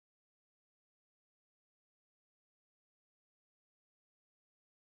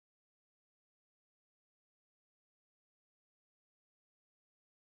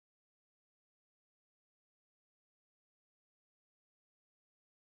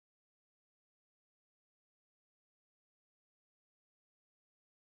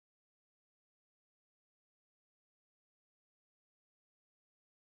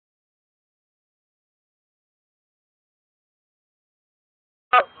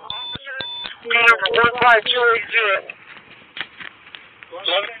15280.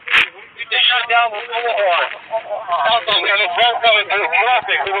 They shut down the boulevard. Also, we have a drone coming through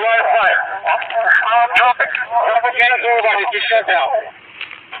traffic with a line of fire. Traffic boulevard is just shut down.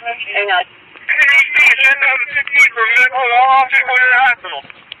 Hang on. Shut down the 15 for medical and all officers go to the hospital.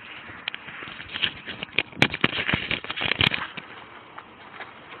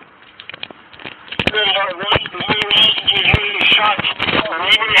 Shots.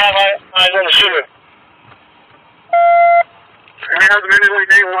 We have eyes on the shooter. We have the minute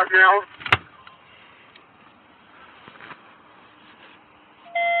they want now.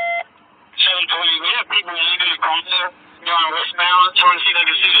 We have people illegally across there, going westbound, trying to see if they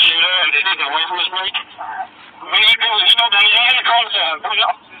can see the shooter, and they didn't away from this break. We need people to stop them. Any contact,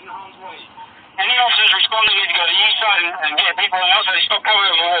 any officers responding need to go to the east side and get people else, so they stop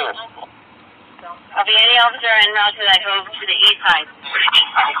covering the wall. Copy, any officer en route to that go to the east side.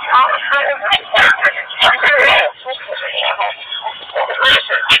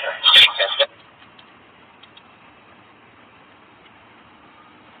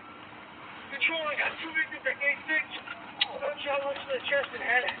 Control, I got 2 victims at gate 6. One shot once to the chest and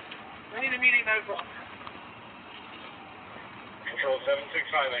head. I need immediate medical. Control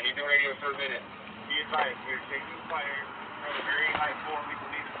 765, I need the radio for a minute. Be advised, we are taking fire from a very high floor. We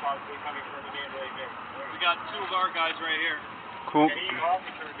believe it's possibly coming from the Mandalay Bay. We got 2 of our guys right here. Cool. Any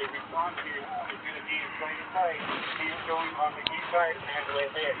officer that responds to you is going to be in plain sight. He is going on the east side of Mandalay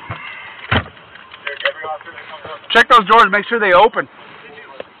Bay. Every officer that comes up. Check those doors, make sure they open.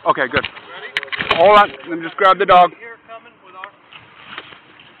 Okay, good. Hold on, let me just grab the dog. Here coming with our...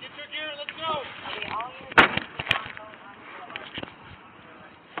 Get your gear, let's go!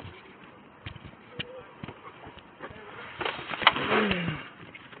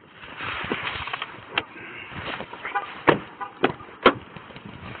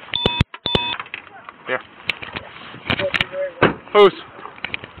 Here. Who's?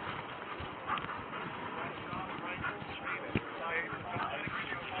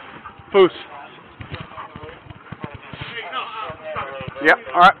 Who's? Yep,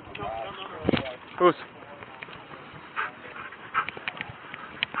 alright. Who's?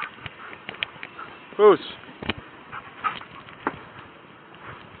 Who's?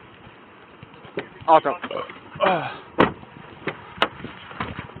 Auto.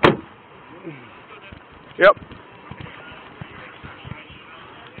 Yep.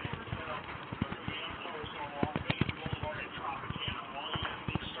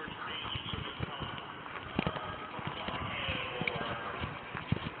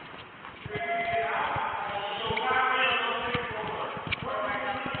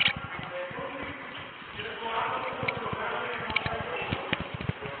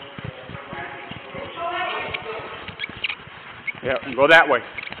 Yeah, and go that way.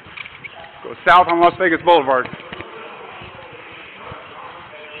 Go south on Las Vegas Boulevard.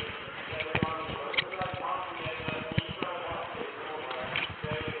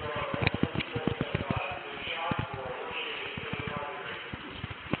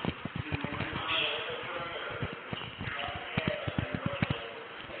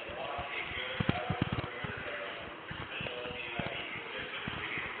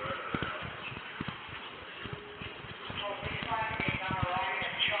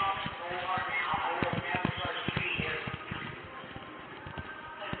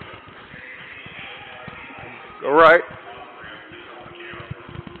 Go right.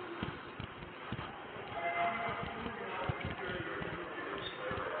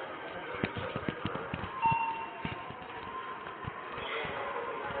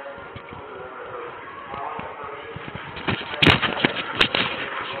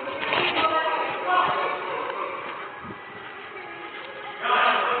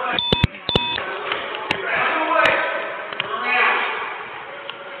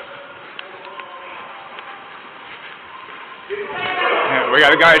 We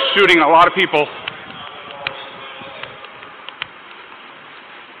got a guy shooting a lot of people.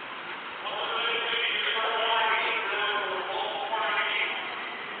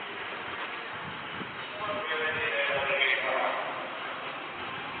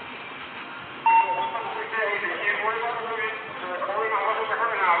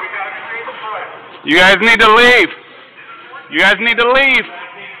 You guys need to leave. You guys need to leave.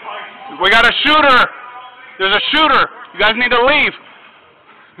 We got a shooter. There's a shooter. You guys need to leave.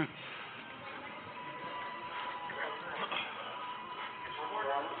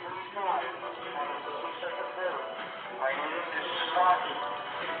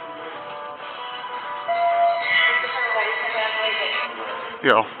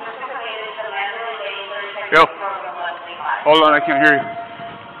 Yo. Yo. Hold on, I can't hear you.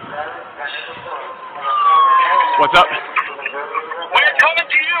 What's up? We're coming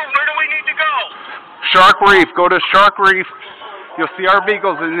to you. Where do we need to go? Shark Reef. Go to Shark Reef. You'll see our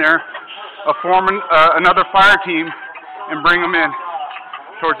vehicles in there. Form another fire team and bring them in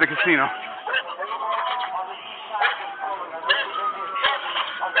towards the casino.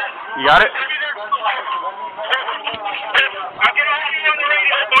 You got it? I'll get all of you on the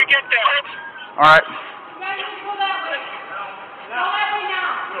radio when we get there. All right.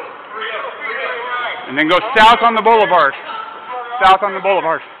 And then go south on the boulevard. South on the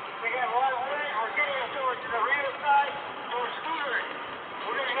boulevard.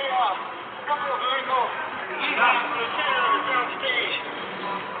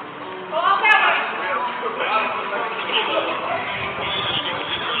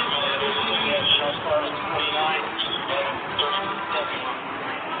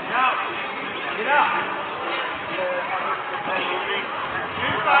 Get out.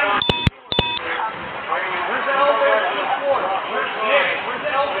 Where's the elevator to the floor? Where's the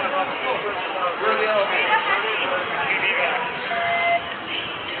elevator to the floor? Where's the elevator?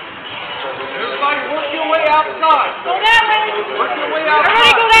 Everybody work your way outside. Go that way. Work your way outside.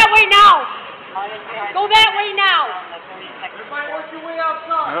 Everybody go that way now. Go that way now. Everybody work your way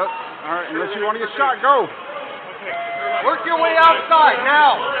outside. All right, unless you want to get shot, go. Work your way outside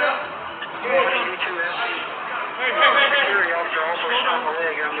now.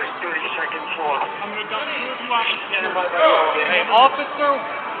 Hey, officer.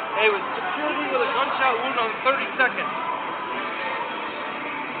 Hey, with security with a gunshot wound on 32nd.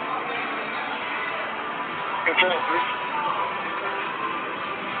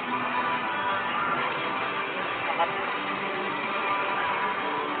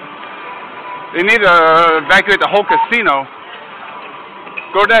 They need to evacuate the whole casino.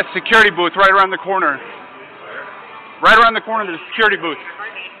 Go to that security booth right around the corner. Right around the corner of the security booth.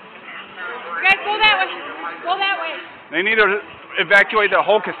 You guys go that way. Go that way. They need to evacuate the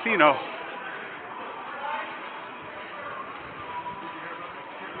whole casino.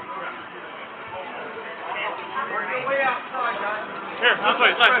 Here, this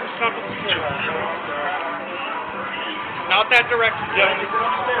way, Not that direction, Joe.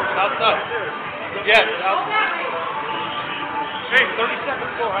 Outside. Yes, outside. Hey,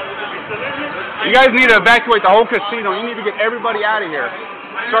 32nd floor. You guys need to evacuate the whole casino. You need to get everybody out of here.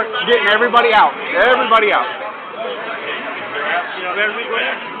 Start getting everybody out. Everybody out.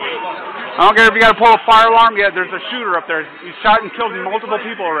 I don't care if you got to pull a fire alarm. Yeah, there's a shooter up there. He shot and killed multiple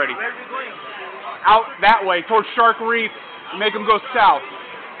people already. Out that way, towards Shark Reef. Make them go south.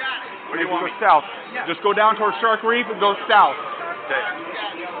 Make them go south. Just go down towards Shark Reef and go south.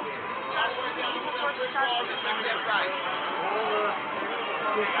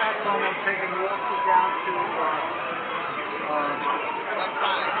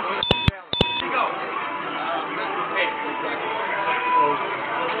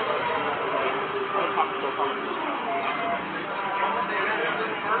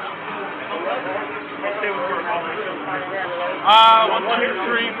 One, two,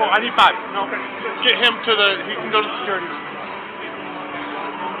 three, four. I need 5. No, okay. Get him to the. He can go to security.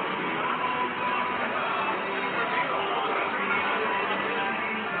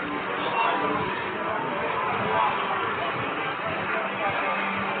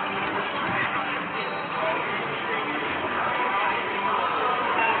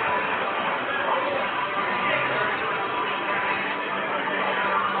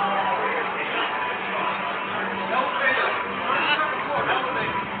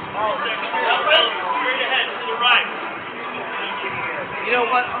 You know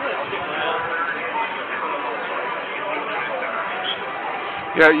what?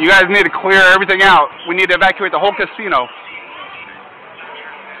 Yeah, you guys need to clear everything out. We need to evacuate the whole casino.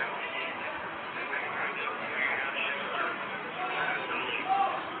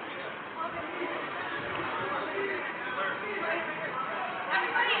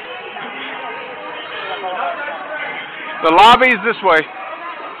 The lobby is this way.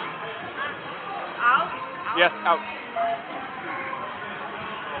 Out? Yes, out.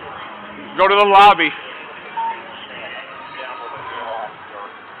 Go to the lobby.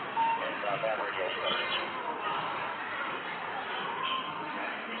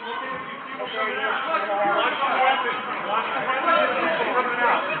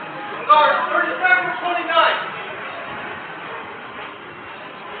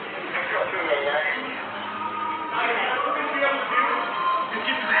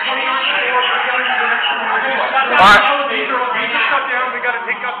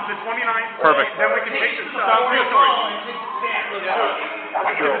 Perfect. Then we can take this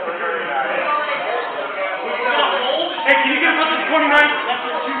Hey, can you get up to 29?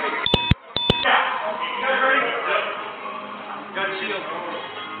 shield.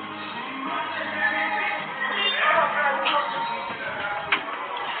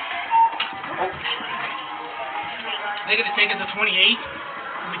 They gonna take us to 28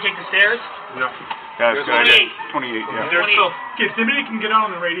 when we take the stairs? Yeah. That's good. 28, yeah. There's still, if somebody can get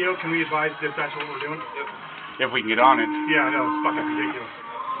on the radio, can we advise dispatch what we're doing? If we can get on it. Yeah, I know, it's fucking ridiculous.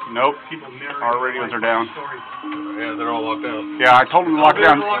 Nope. People narrate Our radios are down. stories. Yeah, they're all locked down. Yeah, I told them to lock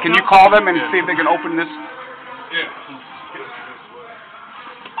down. Can you call them and see if they can open this? Yeah.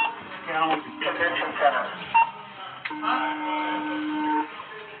 Convention center.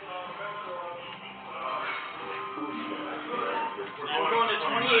 We're going to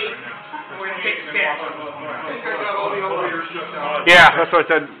 28. We're gonna take the stairs. Yeah, that's what I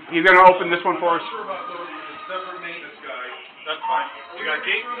said. He's going to open this one for us. Separate maintenance guy. That's fine. We got a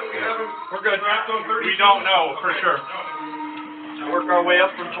gate? We're good. We don't know for sure. Work our way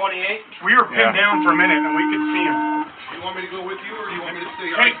up from 28. We were pinned down for a minute and we could see him. You want me to go with you, or do you want me to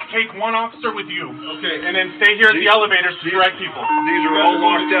stay? Take one officer with you. Okay. And then stay here at the elevators to direct people. These are all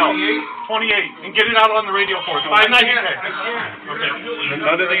locked out. 28. And get it out on the radio for us. 590. Okay. And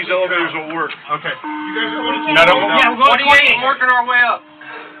none of these elevators will work. Okay. You guys are going to None of them? Yeah, we're going to 28. Working our way up.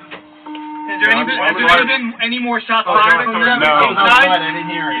 Has there been any more shots fired from them? No. Inside? I didn't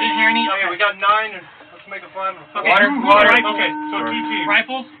hear You didn't hear any? Okay, we got 9, and let's make a final. Okay. Water. Okay, so 2 teams.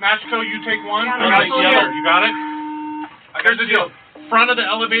 Rifles? Matchco, you take one. Yeah, I take the rifles, other. You got it? Here's the deal. Front of the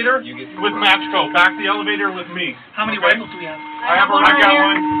elevator with Matchco. Back the elevator with me. How many rifles do we have? I got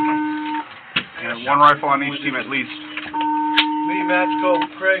one. Yeah, one rifle on each team at least. Me, Matchco,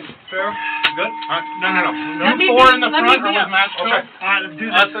 Craig, fair? Good? No. You 4 in the front or with Matchco? Okay. Let's do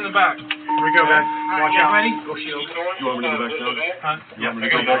this. Us in the back. Here we go, guys. Watch out. Ready? Go shield. You want me to go back down? Huh? You want me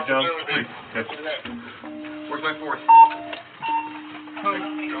to go back down? Where's my 4th?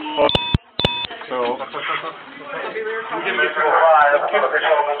 So, the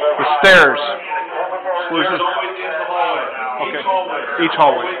stairs. Exclusive. Okay. Each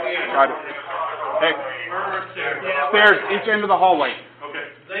hallway. Got it. Hey. Stairs, each end of the hallway.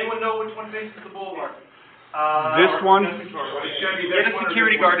 Does anyone know which one faces the boulevard? This one. Get a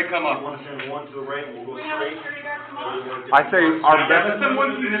security guard to come up. I say our best.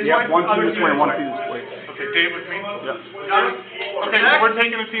 Yeah, one team this way and one team this way. Okay, Dave with me? Yep. Got it? Okay, we're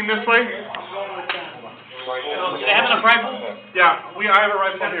taking a team this way. They have enough rifles? Yeah, I have a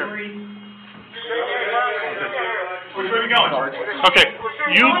rifle here. Which way are we going? Okay,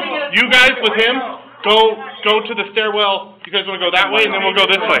 you guys with him, go to the stairwell. You guys want to go that way, and then we'll go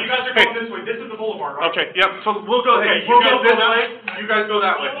this way. You guys are going this way. This is the boulevard, right? Okay, yep. So we'll go. Okay, We'll go this this way. way. You guys go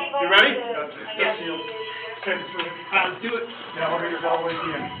that way. You ready? Yes. Okay, let's do it. Yeah, we're going to go all the way to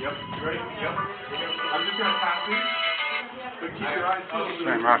the end. Yep. You ready? Yep. I'm just going to pass these. But keep your eyes closed.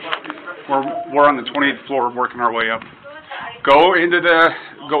 Very much. We're on the 28th floor, working our way up. Go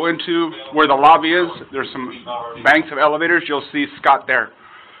into where the lobby is. There's some banks of elevators. You'll see Scott there.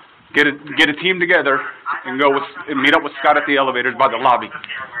 Get a team together and meet up with Scott at the elevators by the lobby.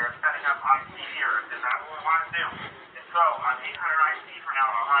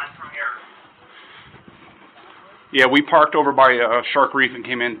 Yeah, we parked over by Shark Reef and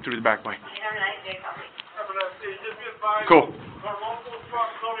came in through the back way. Cool.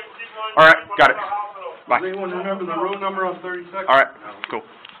 All right, got it. Bye. Does anyone remember the road number on 32nd? All right, cool.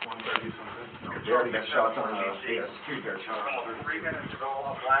 You already got shots on the security guard shot. 3 minutes ago,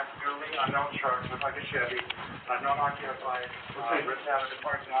 a black building, unknown charge, looked like a Chevy, unknown occupied, ripped out of the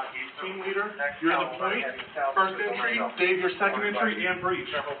parking lot. Team leader, you're the point, first entry, Dave, your second entry, and breach.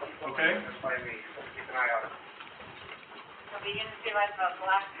 Okay? Keep an eye on it. So we didn't see like a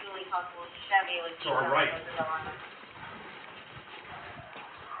black dually possible Chevy with. To our right.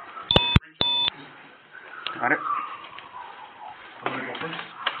 Got it.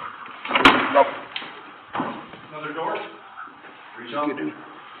 Nope. Another door? Reach out.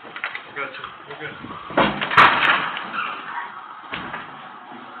 Gotcha. We're good.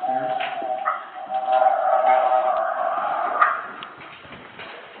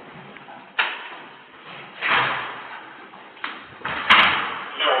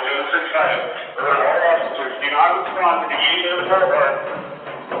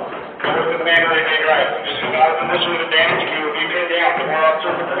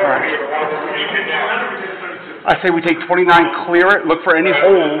 I say we take 29, clear it, look for any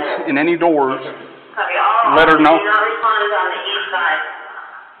holes in any doors. Let her know.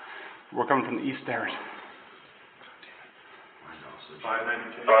 We're coming from the east stairs.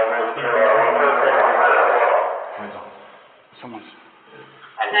 Someone's.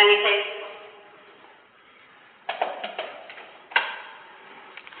 96.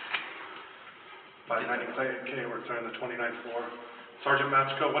 590K, we're on the 29th floor. Sergeant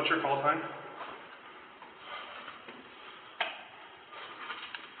Matchko, what's your call time?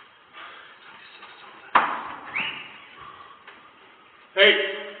 Hey!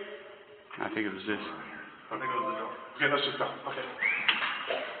 I think it was this. I think it was the door. Okay, let's just go. Okay.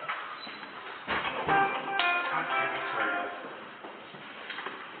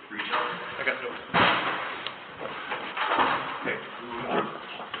 Reach out. I got the door. Okay.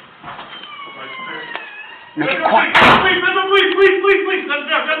 Make it quiet. Please, let it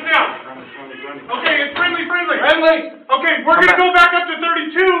down. Okay, it's friendly. Okay, we're gonna go back up to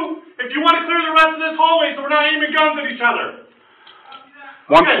 32 if you want to clear the rest of this hallway so we're not aiming guns at each other.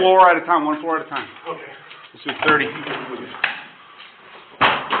 One floor at a time. Okay. Let's do 30.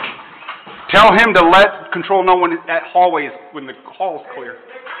 Tell him to let control know when that hallway is, when the hall is clear.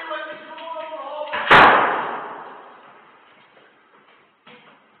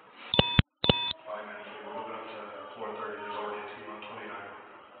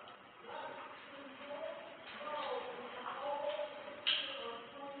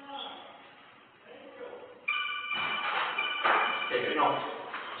 Okay, no.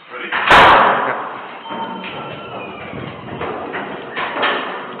 Ready?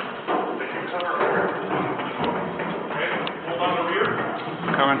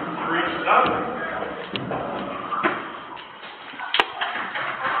 Coming. Reach it up.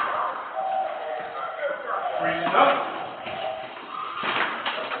 Reach it up.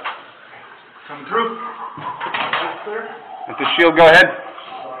 Come through. Clear. Let the shield go ahead.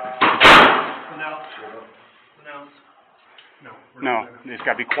 No, it's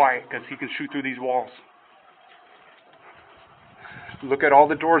got to be quiet because he can shoot through these walls. Look at all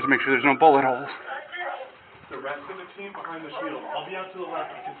the doors, make sure there's no bullet holes. The rest of the team behind the shield. I'll be out to the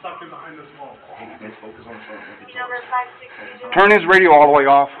left. You can suck in behind this wall. Turn his radio all the way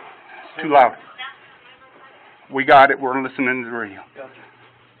off. It's too loud. We got it. We're listening to the radio.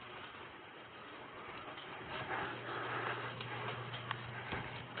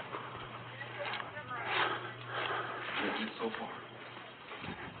 So far.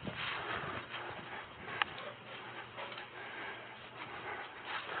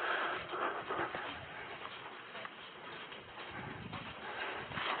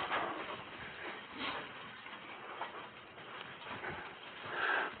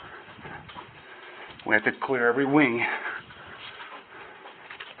 We have to clear every wing.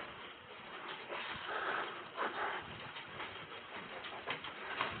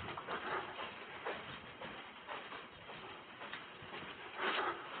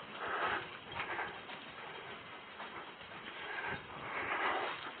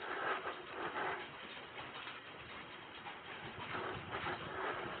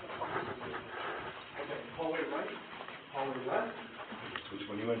 Hallway right, hallway left. Which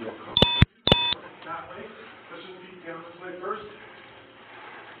one you want to do? That way. Let's just beat down this way first.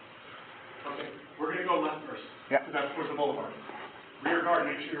 Okay, we're going to go left first. Yeah. That's towards the boulevard. Rear guard,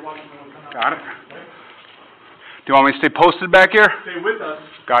 make sure you're watching someone come out. Got it. Okay? Do you want me to stay posted back here? Stay with us.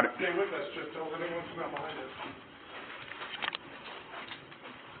 Got it. Stay with us. Just don't let anyone come out behind us.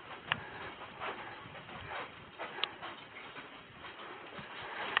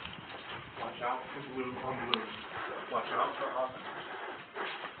 Watch out for blue on blue. Watch out for us.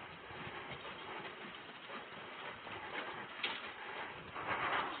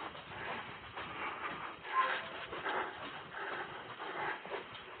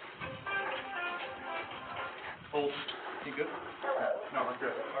 Hold. You good? No, I'm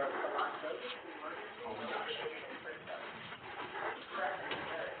good. All right. Oh my gosh.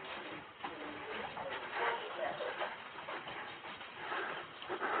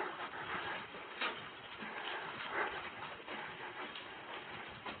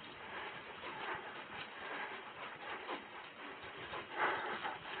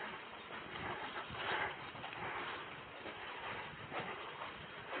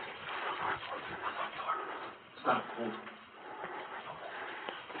 Stop. Hold.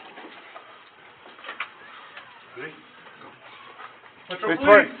 Ready? Metro Which Police.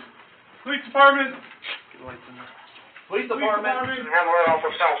 way? Police Department. Police Department. Hammer off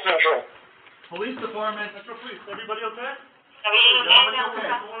of South Central. Police Department. Metro Police. Everybody okay? Everybody Okay. okay?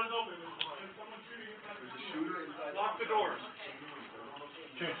 The door is open. Is someone shooting inside? There's a shooter inside. Lock the doors.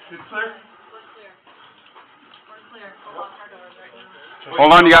 Okay. It's clear? We're clear. We're clear. We'll lock our doors right now.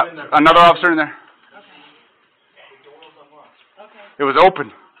 Hold on, you got another officer in there. Okay. Okay. It was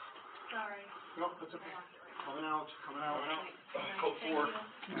open. Sorry. No, that's okay. Coming out. Coming out. Code 4.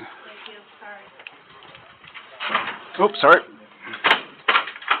 Thank you. Sorry. Oops, sorry.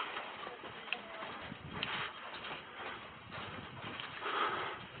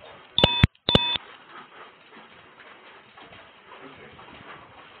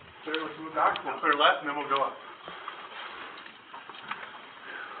 move back, we'll clear left, and then we'll go up.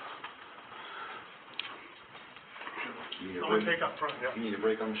 Someone take up front, yeah. You need a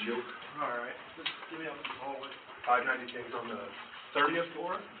break on the shield? Alright, just give me up the hallway. 590 K's on the 30th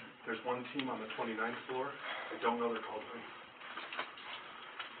floor. There's one team on the 29th floor. I don't know their call time.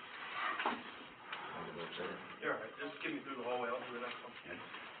 You're alright, just give me through the hallway, I'll do the next one.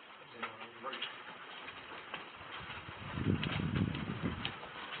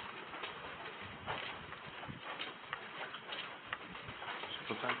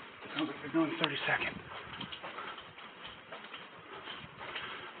 What's that? It sounds like they're doing 30 seconds.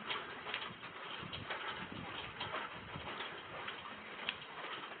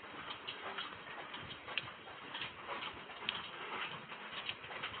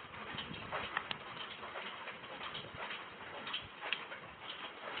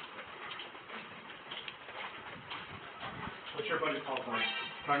 What's your buddy's call time?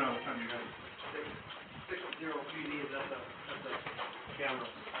 I know, it's on you guys. 60 PD is at the camera.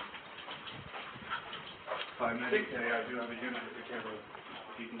 590K, I do have a unit at the camera.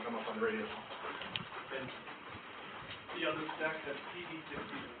 He can come up on the radio. And the other stack has PD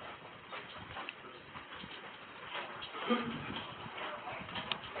 60.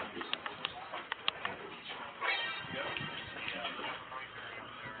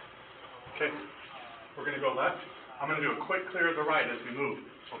 Okay, we're gonna go left. I'm gonna do a quick clear of the right as we move,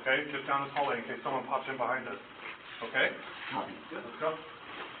 okay? Just down this hallway in case someone pops in behind us, okay? Let's go.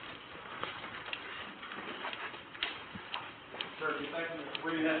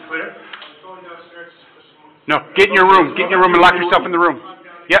 Clear? No, get in your room. Get in your room and lock yourself in the room.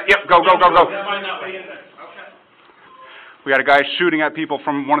 Yep, go. Find that way in there. Okay. We got a guy shooting at people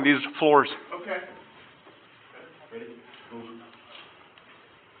from one of these floors. Okay. Ready? Move.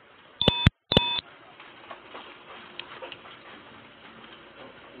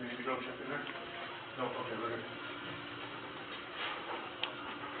 We need to go check in there? No, okay, we're good.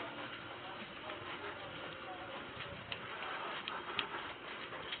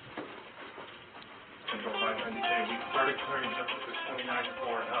 Central 590K, we started clearing just at the 29th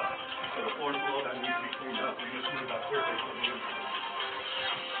floor and up. So the floors below that need to be cleaned up. We just moved up here based on the incident.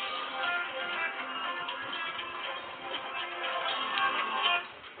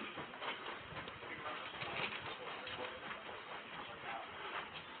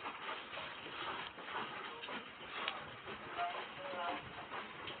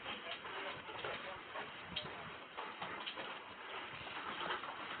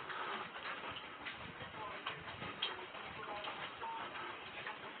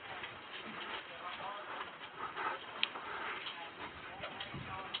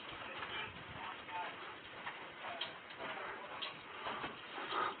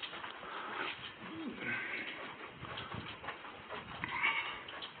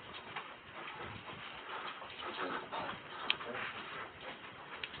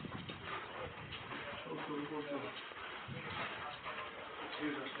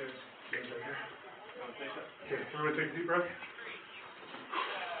 Okay, everyone take a deep breath.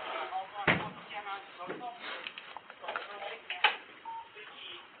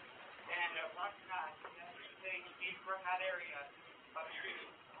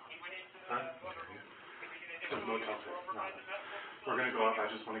 There's no topic. No. We're going to go up.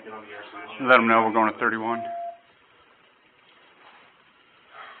 I just want to get on the air. So Let them know we're going to 31.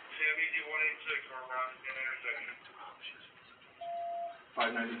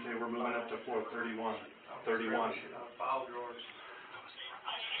 590K, we're moving up to 431. 31. File drawers.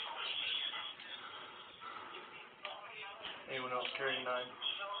 Anyone else carrying 9?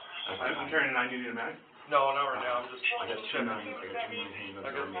 I'm carrying a 9. You need a mag? No, not right now. I'm just. I got 2 9. I got 2 9 handguns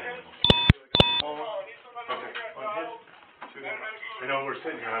on me. Okay. One hit. 2 hit. I know we're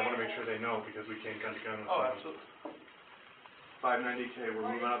sitting here. I want to make sure they know because we can't gun to gun with Oh, someone. absolutely. 590K, we're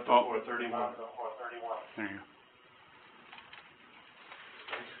moving up to 431. There you go.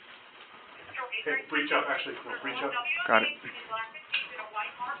 Okay, reach up. Actually, no, reach up. Got it.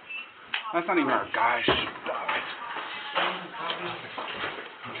 That's not even our guy. Stop it.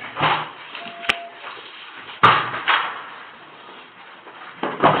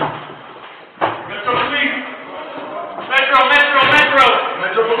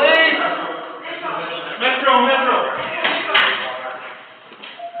 Metro Police! Metro Police!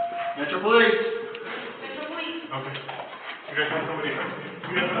 Metro Police! Okay. You guys have somebody hurt?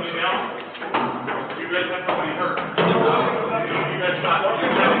 You guys have somebody down? You guys have somebody hurt? You guys got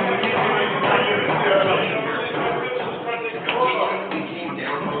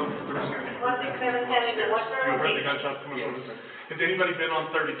You heard the gunshots coming from this. Has anybody been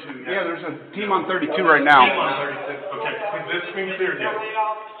on 32 yet? Yeah, there's a team on 32 right now. Team on 32. Okay. Is this screen cleared yet?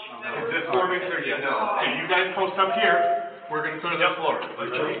 This floor makes sense. Yeah, no. Okay, you guys post up here. We're gonna clear the floor. Great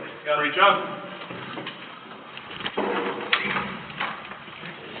job. Reach up.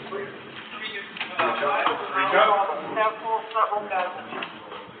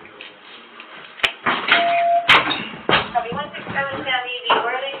 Copy 167 Sam ED,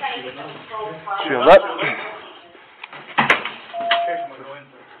 where are they trying to get the control from? Shield up.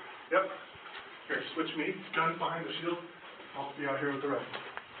 Yep. Here, switch me. Guns behind the shield. I'll be out here with the rest.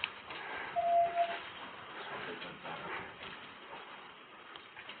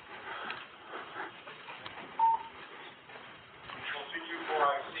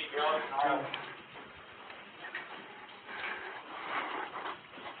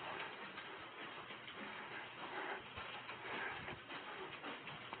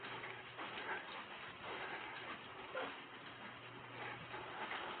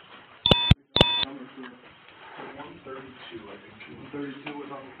 Number 132, I think. 132 was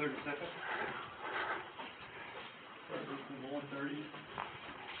on the 32nd. Number 130.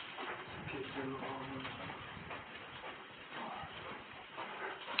 Okay, so,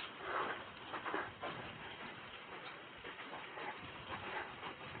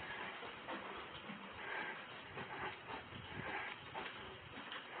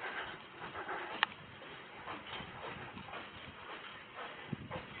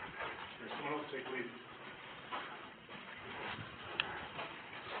 someone else take lead.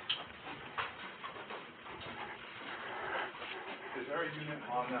 Is there a unit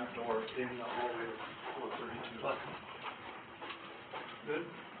on that door in the hallway of 432? Good?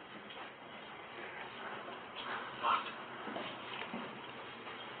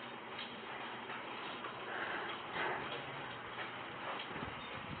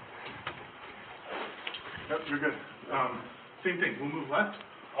 Yep, you're good. Same thing, we'll move left.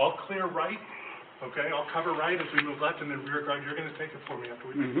 I'll clear right, okay? I'll cover right as we move left, and then rear guard, you're gonna take it for me after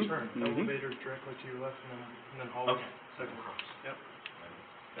we make the turn. Elevator directly to your left and then hallway. Okay. Second cross. Yep.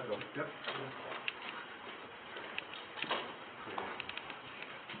 Yep.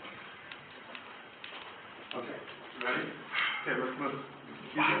 Okay, you ready? Okay, let's move.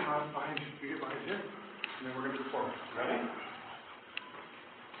 You get behind here, and then we're gonna move forward. Ready?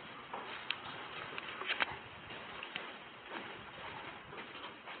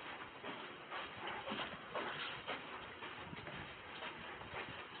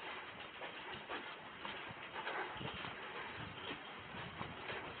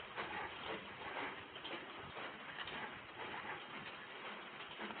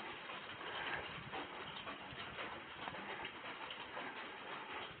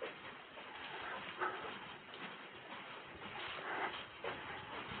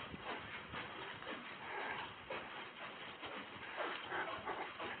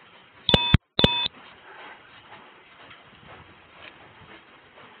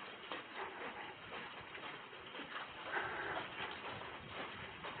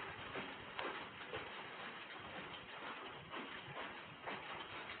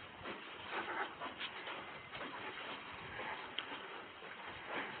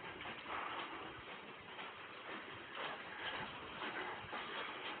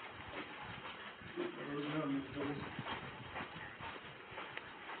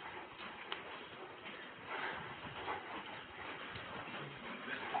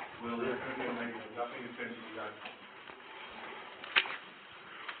 Well, there's gonna be a negative, nothing is going to be done.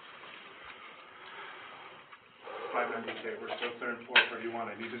 Okay, we're still clearing floor 31.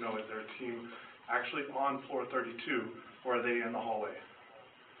 I need to know, is there a team actually on floor 32, or are they in the hallway?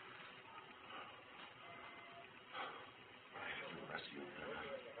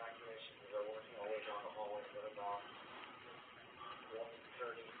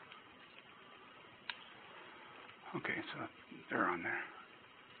 Okay, so they're on there.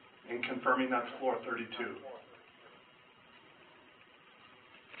 And confirming that's floor 32.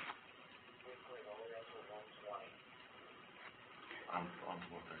 On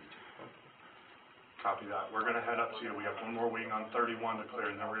floor 32. Copy that. We're going to head up to you. We have one more wing on 31 to clear,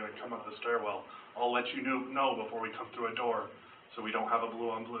 and then we're going to come up the stairwell. I'll let you know before we come through a door, so we don't have a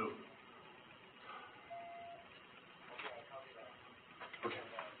blue on blue. Okay,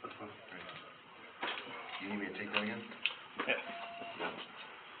 let's move. You need me to take that again? Yeah.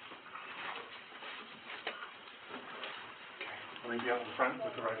 I'll leave you out in front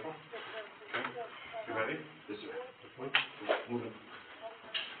with the rifle. Okay. You ready? Yes, sir. Moving.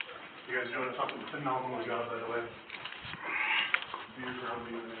 You guys are doing a fucking phenomenal job, by the way. Beers around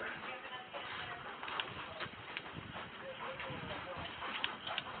me in there.